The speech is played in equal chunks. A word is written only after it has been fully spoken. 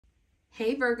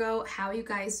Hey Virgo, how are you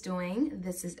guys doing?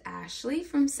 This is Ashley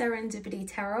from Serendipity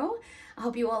Tarot. I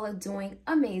hope you all are doing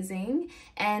amazing.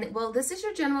 And well, this is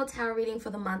your general tarot reading for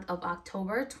the month of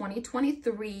October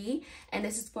 2023. And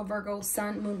this is for Virgo,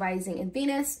 Sun, Moon, Rising, and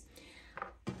Venus.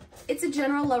 It's a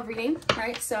general love reading,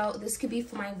 right? So this could be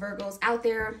for my Virgos out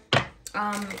there.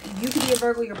 You could be a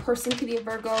Virgo, your person could be a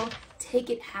Virgo. Take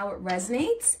it how it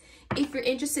resonates. If you're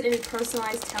interested in a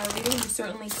personalized tarot reading, you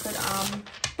certainly could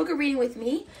book a reading with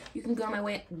me. You can go on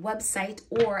my website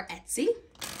or Etsy.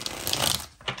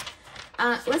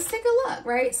 Let's take a look,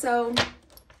 right? So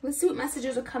let's see what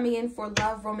messages are coming in for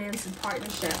love, romance, and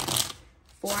partnership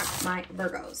for my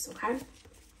Virgos, okay?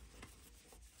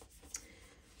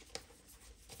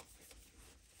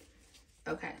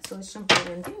 Okay, so let's jump right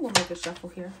in. We'll make a shuffle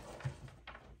here.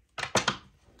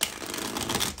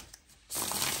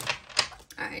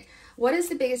 All right, what is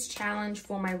the biggest challenge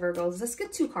for my Virgos? Let's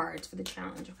get 2 cards for the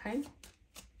challenge, okay?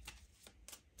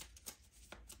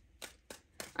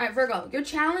 All right, Virgo, your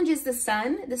challenge is the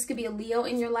Sun. This could be a Leo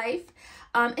in your life,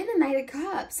 and the Knight of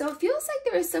Cups. So it feels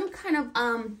like there is some kind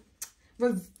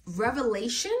of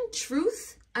revelation,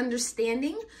 truth,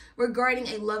 understanding regarding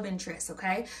a love interest,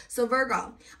 okay? So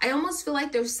Virgo, I almost feel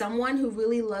like there's someone who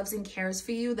really loves and cares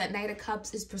for you. That Knight of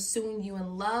Cups is pursuing you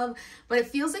in love, but it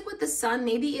feels like with the Sun,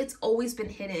 maybe it's always been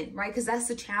hidden, right? Because that's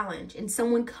the challenge. And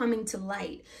someone coming to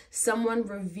light, someone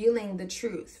revealing the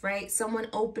truth, right? Someone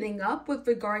opening up with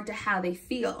regard to how they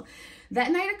feel.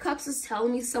 That Knight of Cups is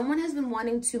telling me someone has been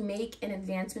wanting to make an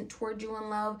advancement toward you in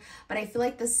love, but I feel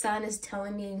like the Sun is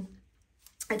telling me,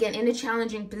 again, in a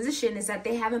challenging position, is that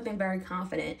they haven't been very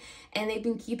confident and they've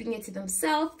been keeping it to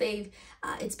themselves.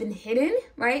 It's been hidden,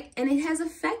 right? And it has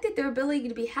affected their ability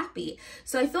to be happy.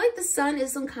 So I feel like the Sun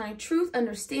is some kind of truth,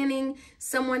 understanding,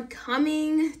 someone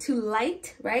coming to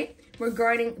light, right?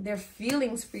 Regarding their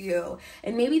feelings for you.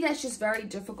 And maybe that's just very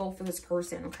difficult for this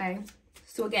person, okay?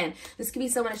 So again, this could be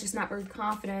someone that's just not very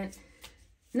confident,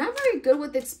 not very good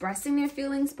with expressing their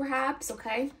feelings, perhaps,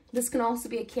 okay? This can also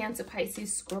be a Cancer,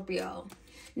 Pisces, Scorpio.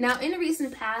 Now, in the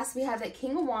recent past, we have that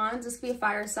King of Wands. This could be a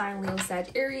fire sign, Leo,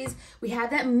 Sag, Aries. We have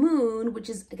that Moon, which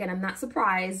is, again, I'm not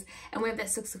surprised. And we have that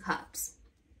 6 of Cups.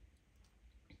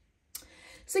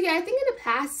 So, yeah, I think in the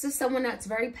past, this is someone that's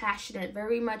very passionate,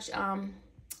 very much,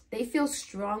 they feel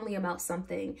strongly about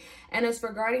something. And it's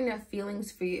regarding their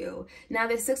feelings for you. Now,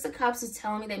 the 6 of Cups is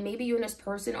telling me that maybe you and this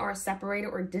person are separated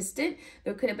or distant.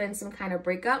 There could have been some kind of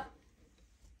breakup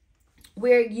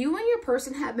where you and your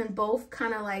person have been both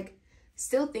kind of like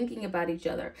still thinking about each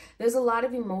other. There's a lot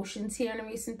of emotions here in the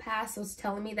recent past. So it's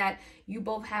telling me that you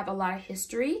both have a lot of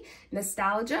history,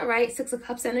 nostalgia, right? 6 of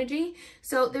Cups energy.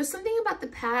 So there's something about the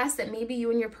past that maybe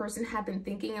you and your person have been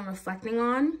thinking and reflecting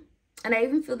on. And I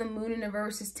even feel the Moon in the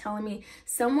verse is telling me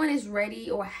someone is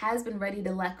ready or has been ready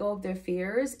to let go of their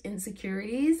fears,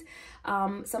 insecurities,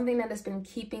 something that has been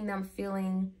keeping them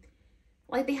feeling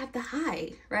like they have to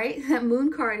hide, right? That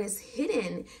Moon card is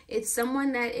hidden. It's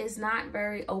someone that is not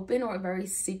very open or very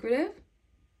secretive.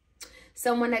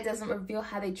 Someone that doesn't reveal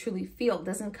how they truly feel. It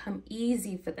doesn't come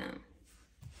easy for them.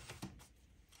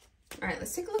 All right,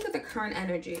 let's take a look at the current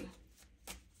energy.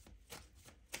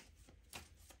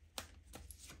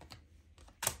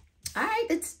 All right,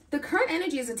 the current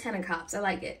energy is a 10 of Cups. I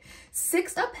like it.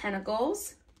 6 of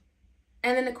Pentacles.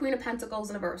 And then the Queen of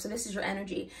Pentacles in reverse. So this is your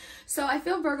energy. So I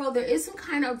feel, Virgo, there is some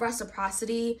kind of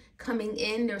reciprocity coming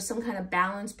in. There's some kind of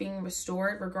balance being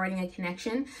restored regarding a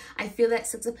connection. I feel that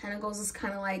 6 of Pentacles is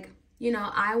kind of like, you know,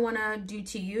 I want to do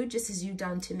to you just as you've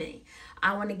done to me.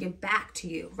 I want to give back to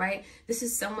you, right? This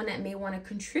is someone that may want to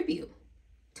contribute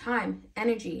time,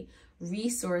 energy,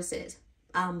 resources.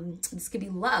 This could be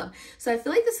love. So I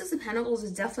feel like the 6 of Pentacles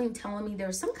is definitely telling me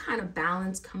there's some kind of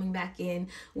balance coming back in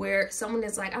where someone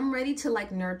is like, I'm ready to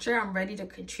like nurture, I'm ready to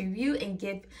contribute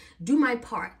and do my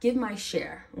part, give my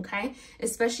share, okay?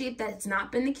 Especially if that's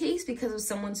not been the case because of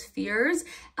someone's fears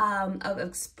of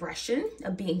expression,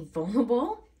 of being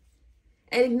vulnerable,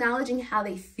 and acknowledging how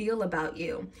they feel about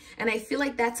you. And I feel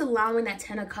like that's allowing that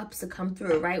 10 of Cups to come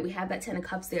through, right? We have that 10 of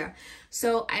Cups there.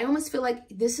 So I almost feel like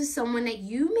this is someone that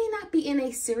you may not be in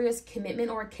a serious commitment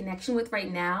or a connection with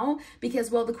right now because,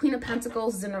 well, the Queen of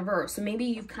Pentacles is in reverse. So maybe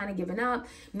you've kind of given up.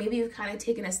 Maybe you've kind of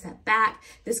taken a step back.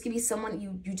 This could be someone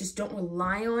you just don't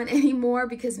rely on anymore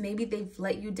because maybe they've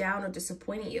let you down or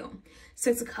disappointed you.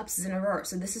 6 of Cups is in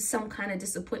reverse. So this is some kind of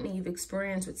disappointment you've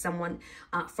experienced with someone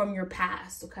from your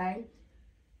past, okay?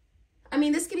 I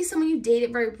mean, this could be someone you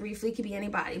dated very briefly, could be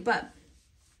anybody, but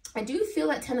I do feel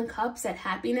that 10 of Cups, that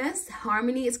happiness,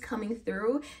 harmony is coming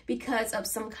through because of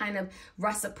some kind of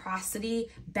reciprocity,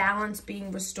 balance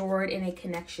being restored in a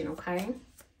connection, okay?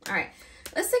 All right,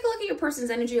 let's take a look at your person's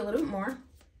energy a little bit more.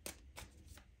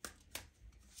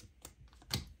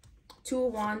 Two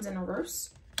of Wands in reverse.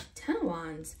 10 of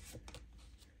Wands.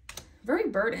 Very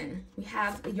burdened. We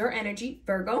have your energy,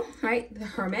 Virgo, right? The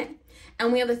Hermit.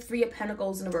 And we have the Three of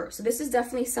Pentacles in reverse. So this is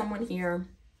definitely someone here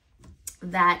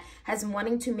that has been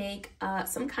wanting to make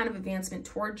some kind of advancement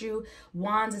towards you.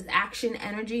 Wands is action,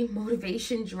 energy,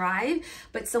 motivation, drive,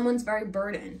 but someone's very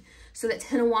burdened. So that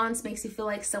 10 of Wands makes you feel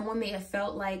like someone may have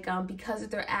felt like because of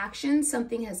their actions,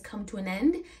 something has come to an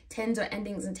end. Tens are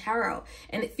endings in tarot.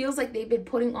 And it feels like they've been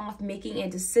putting off making a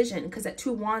decision because that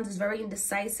 2 of Wands is very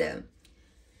indecisive.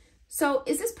 So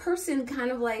is this person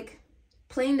kind of like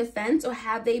playing the fence, or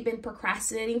have they been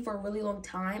procrastinating for a really long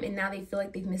time and now they feel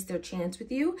like they've missed their chance with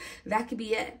you? That could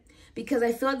be it. Because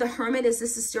I feel like the Hermit is,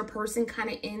 this is your person kind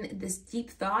of in this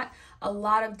deep thought, a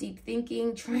lot of deep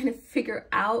thinking, trying to figure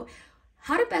out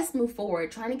how to best move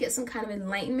forward, trying to get some kind of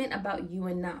enlightenment about you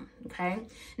and them, okay?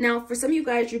 Now, for some of you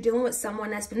guys, you're dealing with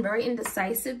someone that's been very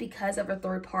indecisive because of a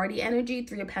third party energy,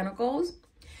 3 of Pentacles.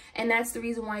 And that's the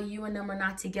reason why you and them are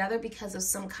not together, because of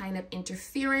some kind of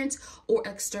interference or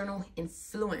external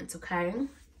influence, okay?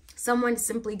 Someone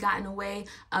simply got in the way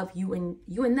of you and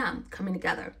them coming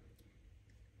together.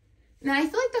 Now, I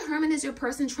feel like the Hermit is your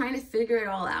person trying to figure it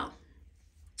all out.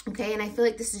 Okay, and I feel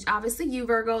like this is obviously you,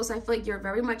 Virgo, so I feel like you're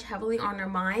very much heavily on their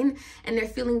mind, and they're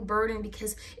feeling burdened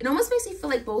because it almost makes me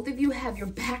feel like both of you have your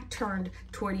back turned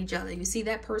toward each other. You see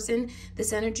that person,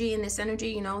 this energy and this energy,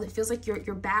 you know, it feels like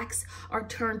your backs are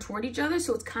turned toward each other,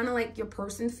 so it's kind of like your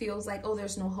person feels like, oh,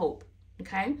 there's no hope,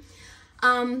 okay?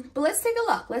 But let's take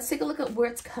a look. Let's take a look at where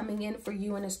it's coming in for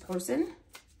you and this person,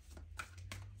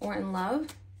 or in love.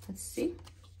 Let's see.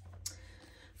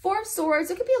 4 of Swords,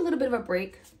 it could be a little bit of a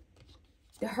break.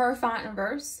 The Hierophant in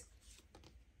reverse.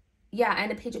 Yeah, and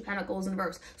the Page of Pentacles in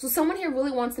reverse. So someone here really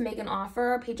wants to make an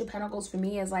offer. Page of Pentacles for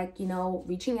me is like, you know,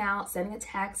 reaching out, sending a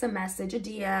text, a message, a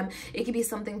DM. It could be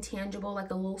something tangible,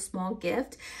 like a little small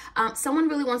gift. Someone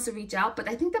really wants to reach out, but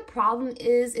I think the problem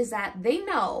is that they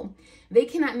know they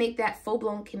cannot make that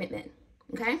full-blown commitment,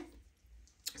 okay?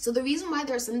 So the reason why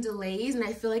there's some delays, and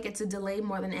I feel like it's a delay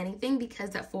more than anything, because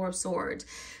that 4 of Swords.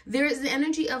 There is the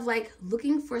energy of like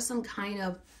looking for some kind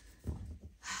of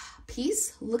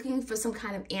peace, looking for some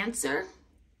kind of answer,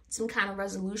 some kind of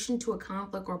resolution to a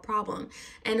conflict or a problem.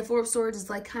 And the 4 of Swords is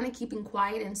like kind of keeping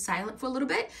quiet and silent for a little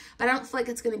bit, but I don't feel like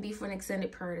it's going to be for an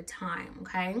extended period of time,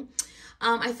 okay?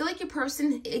 I feel like your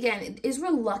person, again, is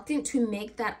reluctant to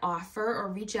make that offer or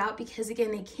reach out because,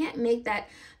 again, they can't make that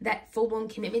full-blown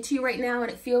commitment to you right now,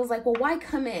 and it feels like, well, why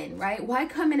come in, right? Why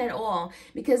come in at all?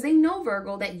 Because they know,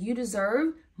 Virgo, that you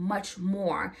deserve much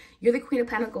more. You're the Queen of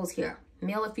Pentacles here.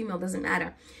 Male or female, doesn't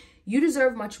matter. You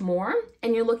deserve much more,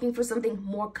 and you're looking for something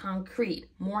more concrete,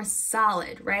 more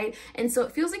solid, right? And so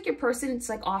it feels like your person's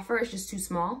like offer is just too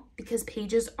small, because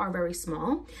pages are very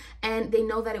small, and they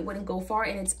know that it wouldn't go far,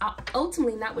 and it's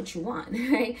ultimately not what you want,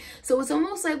 right? So it's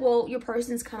almost like, well, your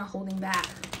person's kind of holding back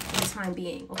for the time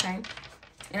being, okay?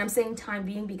 And I'm saying time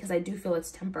being because I do feel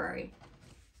it's temporary.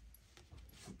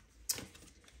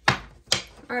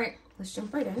 All right, let's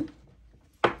jump right in.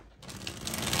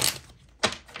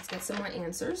 Get some more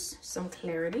answers, some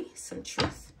clarity, some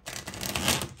truth.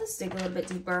 Let's dig a little bit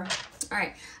deeper. All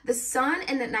right, the Sun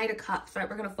and the Knight of Cups, right?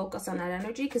 We're going to focus on that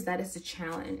energy because that is the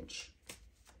challenge.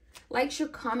 Like, share,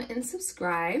 comment, and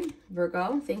subscribe.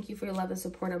 Virgo, thank you for your love and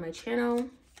support on my channel.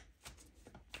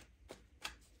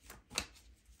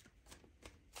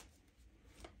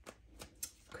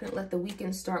 Couldn't let the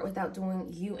weekend start without doing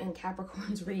you and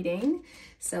Capricorn's reading.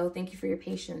 So thank you for your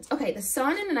patience. Okay, the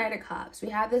Sun and the Knight of Cups.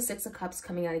 We have the 6 of Cups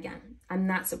coming out again. I'm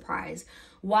not surprised.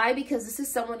 Why? Because this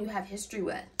is someone you have history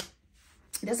with.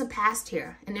 There's a past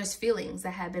here, and there's feelings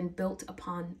that have been built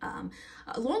upon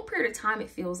a long period of time. It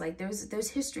feels like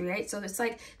there's history, right? So it's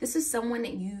like this is someone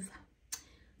that you've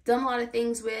done a lot of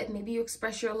things with. Maybe you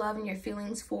express your love and your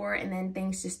feelings for, and then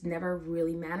things just never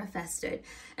really manifested.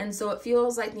 And so it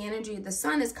feels like the energy of the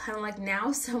Sun is kind of like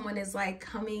now someone is like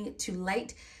coming to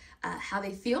light how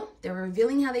they feel. They're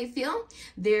revealing how they feel.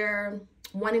 They're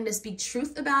wanting to speak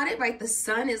truth about it, right? The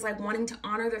Sun is like wanting to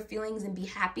honor their feelings and be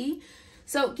happy.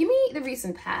 So give me the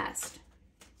recent past.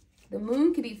 The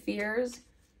Moon could be fears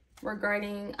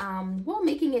regarding, well,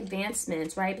 making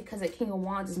advancements, right? Because the King of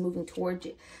Wands is moving towards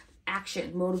you.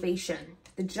 Action, motivation.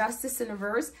 The Justice in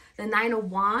reverse, the 9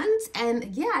 of Wands, and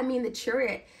yeah, I mean the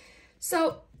Chariot.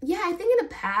 So yeah, I think in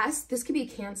the past, this could be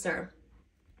Cancer.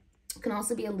 It can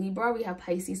also be a Libra. We have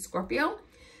Pisces, Scorpio.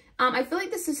 I feel like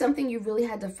this is something you really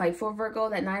had to fight for, Virgo.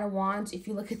 That Nine of Wands, if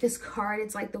you look at this card,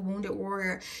 it's like the wounded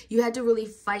warrior. You had to really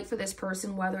fight for this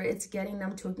person, whether it's getting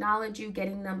them to acknowledge you,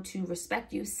 getting them to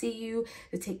respect you, see you,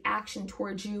 to take action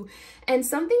towards you. And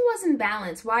something was in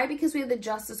balance. Why? Because we have the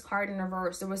Justice card in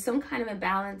reverse. There was some kind of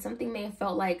imbalance. Something may have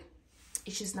felt like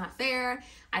it's just not fair.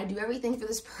 I do everything for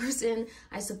this person.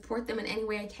 I support them in any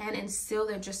way I can, and still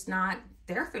they're just not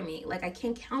there for me. Like, I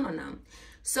can't count on them.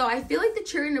 So I feel like the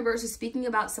Chariot in reverse is speaking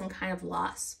about some kind of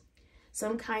loss,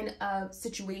 some kind of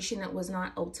situation that was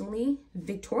not ultimately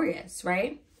victorious,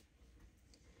 right?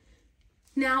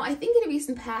 Now, I think in the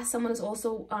recent past, someone has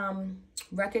also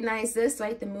recognized this,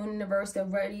 right? The Moon in reverse, they're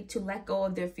ready to let go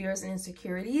of their fears and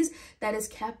insecurities that has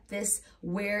kept this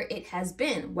where it has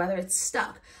been, whether it's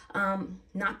stuck,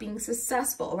 not being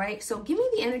successful, right? So give me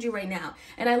the energy right now.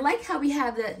 And I like how we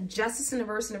have the Justice in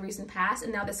reverse in the recent past,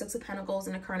 and now the Six of Pentacles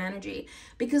in the current energy,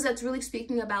 because that's really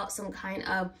speaking about some kind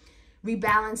of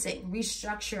rebalancing,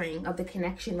 restructuring of the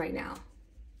connection right now.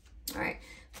 All right.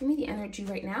 Give me the energy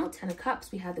right now. 10 of Cups.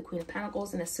 We have the Queen of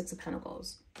Pentacles and the Six of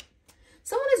Pentacles.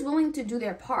 Someone is willing to do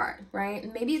their part,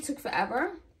 right? Maybe it took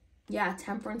forever. Yeah,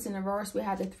 Temperance in reverse. We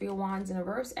have the Three of Wands in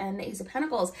reverse and the Ace of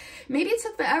Pentacles. Maybe it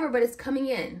took forever, but it's coming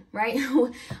in, right?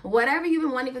 Whatever you've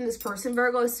been wanting from this person,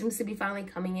 Virgo, seems to be finally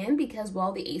coming in because,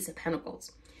 well, the Ace of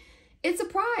Pentacles. It's a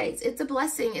prize. It's a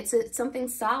blessing. It's something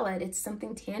solid. It's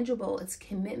something tangible. It's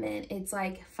commitment. It's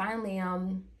like finally,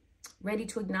 ready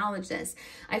to acknowledge this.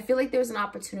 I feel like there's an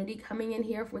opportunity coming in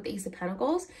here with the Ace of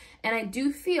Pentacles. And I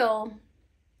do feel,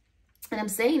 and I'm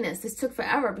saying this took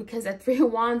forever because that Three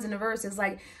of Wands in the verse is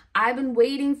like, I've been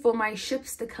waiting for my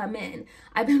ships to come in.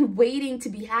 I've been waiting to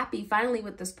be happy finally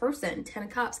with this person. 10 of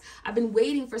Cups. I've been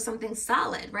waiting for something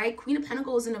solid, right? Queen of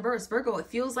Pentacles in the verse. Virgo, it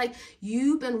feels like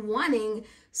you've been wanting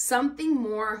something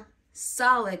more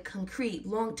solid, concrete,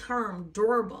 long-term,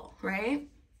 durable, right?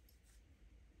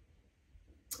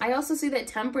 I also see that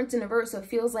Temperance in reverse, so it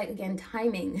feels like, again,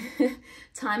 timing.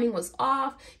 Timing was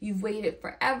off. You've waited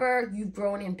forever. You've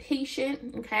grown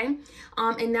impatient, okay?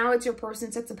 And now it's your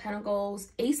person, Six of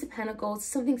Pentacles, Ace of Pentacles.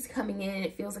 Something's coming in.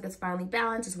 It feels like it's finally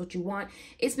balanced. It's what you want.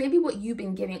 It's maybe what you've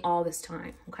been giving all this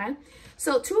time, okay?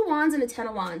 So 2 of Wands and a 10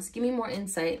 of Wands. Give me more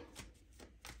insight.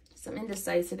 Some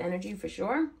indecisive energy for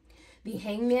sure. The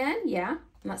Hangman, yeah.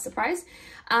 I'm not surprised.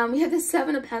 We have the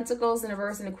Seven of Pentacles in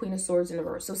reverse and the Queen of Swords in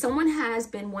reverse. So someone has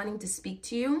been wanting to speak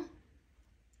to you.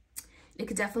 It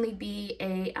could definitely be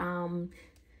a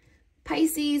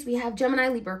Pisces. We have Gemini,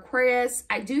 Libra, Aquarius.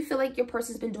 I do feel like your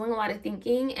person's been doing a lot of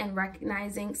thinking and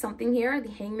recognizing something here.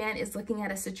 The Hangman is looking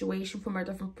at a situation from a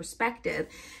different perspective.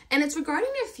 And it's regarding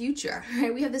their future,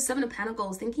 right? We have the Seven of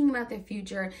Pentacles, thinking about their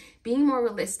future, being more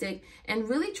realistic, and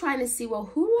really trying to see, well,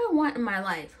 who do I want in my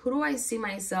life? Who do I see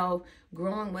myself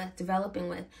growing with, developing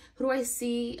with? Who do I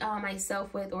see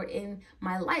myself with or in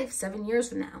my life 7 years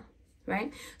from now,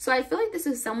 right? So I feel like this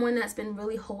is someone that's been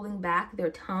really holding back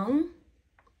their tongue.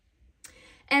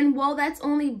 And well, that's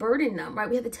only burdened them, right?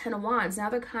 We have the 10 of Wands. Now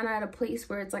they're kind of at a place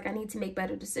where it's like, I need to make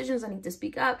better decisions. I need to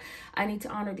speak up. I need to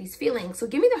honor these feelings. So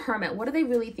give me the Hermit. What are they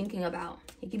really thinking about?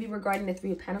 It could be regarding the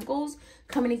Three of Pentacles,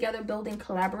 coming together, building,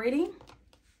 collaborating.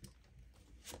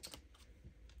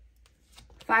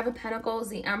 5 of Pentacles,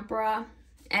 the Emperor,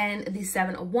 and the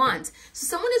 7 of Wands. So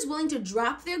someone is willing to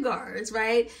drop their guards,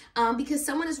 right? Because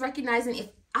someone is recognizing, if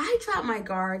I drop my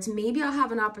guards, maybe I'll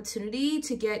have an opportunity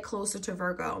to get closer to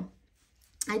Virgo.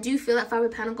 I do feel that 5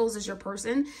 of Pentacles is your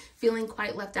person feeling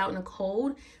quite left out in the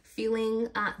cold, feeling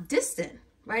distant,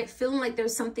 right? Feeling like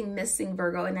there's something missing,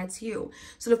 Virgo, and that's you.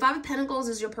 So the 5 of Pentacles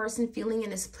is your person feeling in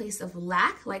this place of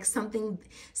lack, like something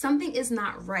is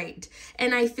not right.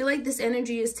 And I feel like this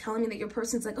energy is telling me that your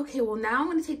person's like, okay, well, now I'm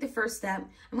going to take the first step.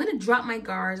 I'm going to drop my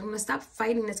guards. I'm going to stop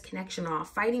fighting this connection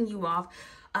off, fighting you off,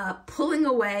 pulling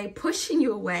away, pushing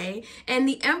you away. And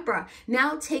the Emperor,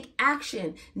 now take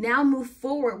action. Now move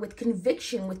forward with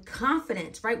conviction, with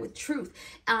confidence, right? With truth.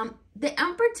 The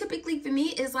Emperor typically for me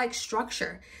is like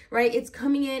structure, right? It's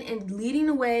coming in and leading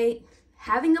the way,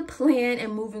 having a plan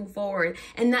and moving forward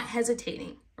and not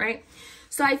hesitating, right?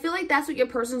 So I feel like that's what your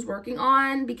person's working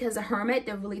on, because a Hermit,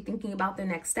 they're really thinking about their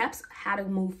next steps, how to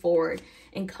move forward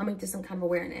and coming to some kind of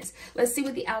awareness. Let's see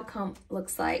what the outcome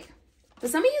looks like. For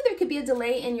some of you, there could be a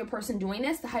delay in your person doing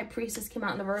this. The High Priestess came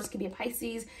out in the verse, could be a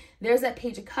Pisces. There's that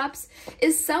Page of Cups.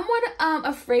 Is someone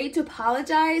afraid to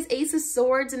apologize? Ace of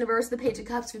Swords in the verse, the Page of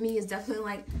Cups for me is definitely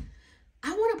like, I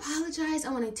want to apologize.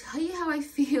 I want to tell you how I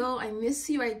feel. I miss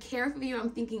you. I care for you. I'm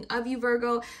thinking of you,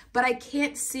 Virgo, but I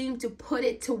can't seem to put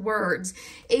it to words.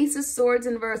 Ace of Swords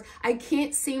in verse. I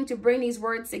can't seem to bring these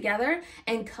words together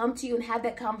and come to you and have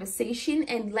that conversation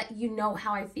and let you know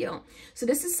how I feel. So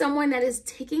this is someone that is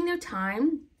taking their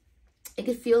time. It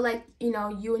could feel like, you know,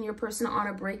 you and your person are on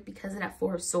a break because of that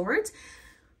Four of Swords.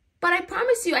 But I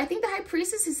promise you, I think the High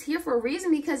Priestess is here for a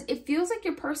reason, because it feels like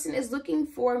your person is looking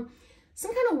for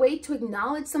some kind of way to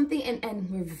acknowledge something and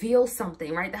reveal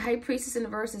something, right? The High Priestess in the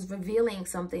verse is revealing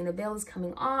something. The veil is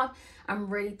coming off. I'm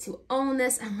ready to own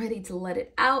this. I'm ready to let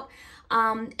it out.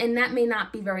 And that may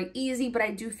not be very easy, but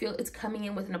I do feel it's coming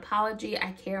in with an apology.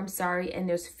 I care, I'm sorry, and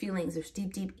there's feelings. There's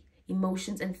deep, deep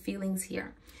emotions and feelings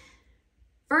here.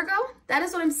 Virgo, that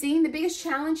is what I'm seeing. The biggest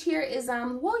challenge here is,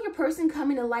 well, your person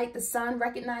coming to light, the sun,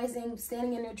 recognizing,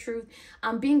 standing in their truth,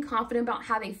 being confident about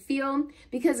how they feel,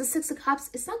 because the Six of Cups,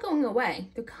 it's not going away.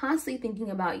 They're constantly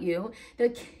thinking about you. They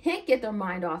can't get their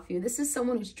mind off you. This is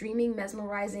someone who's dreaming,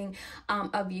 mesmerizing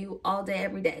of you all day,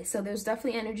 every day. So there's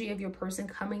definitely energy of your person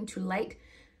coming to light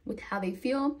with how they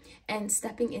feel and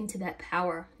stepping into that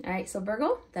power. All right, so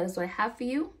Virgo, that is what I have for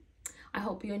you. I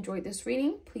hope you enjoyed this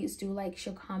reading. Please do like,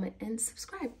 share, comment, and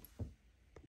subscribe.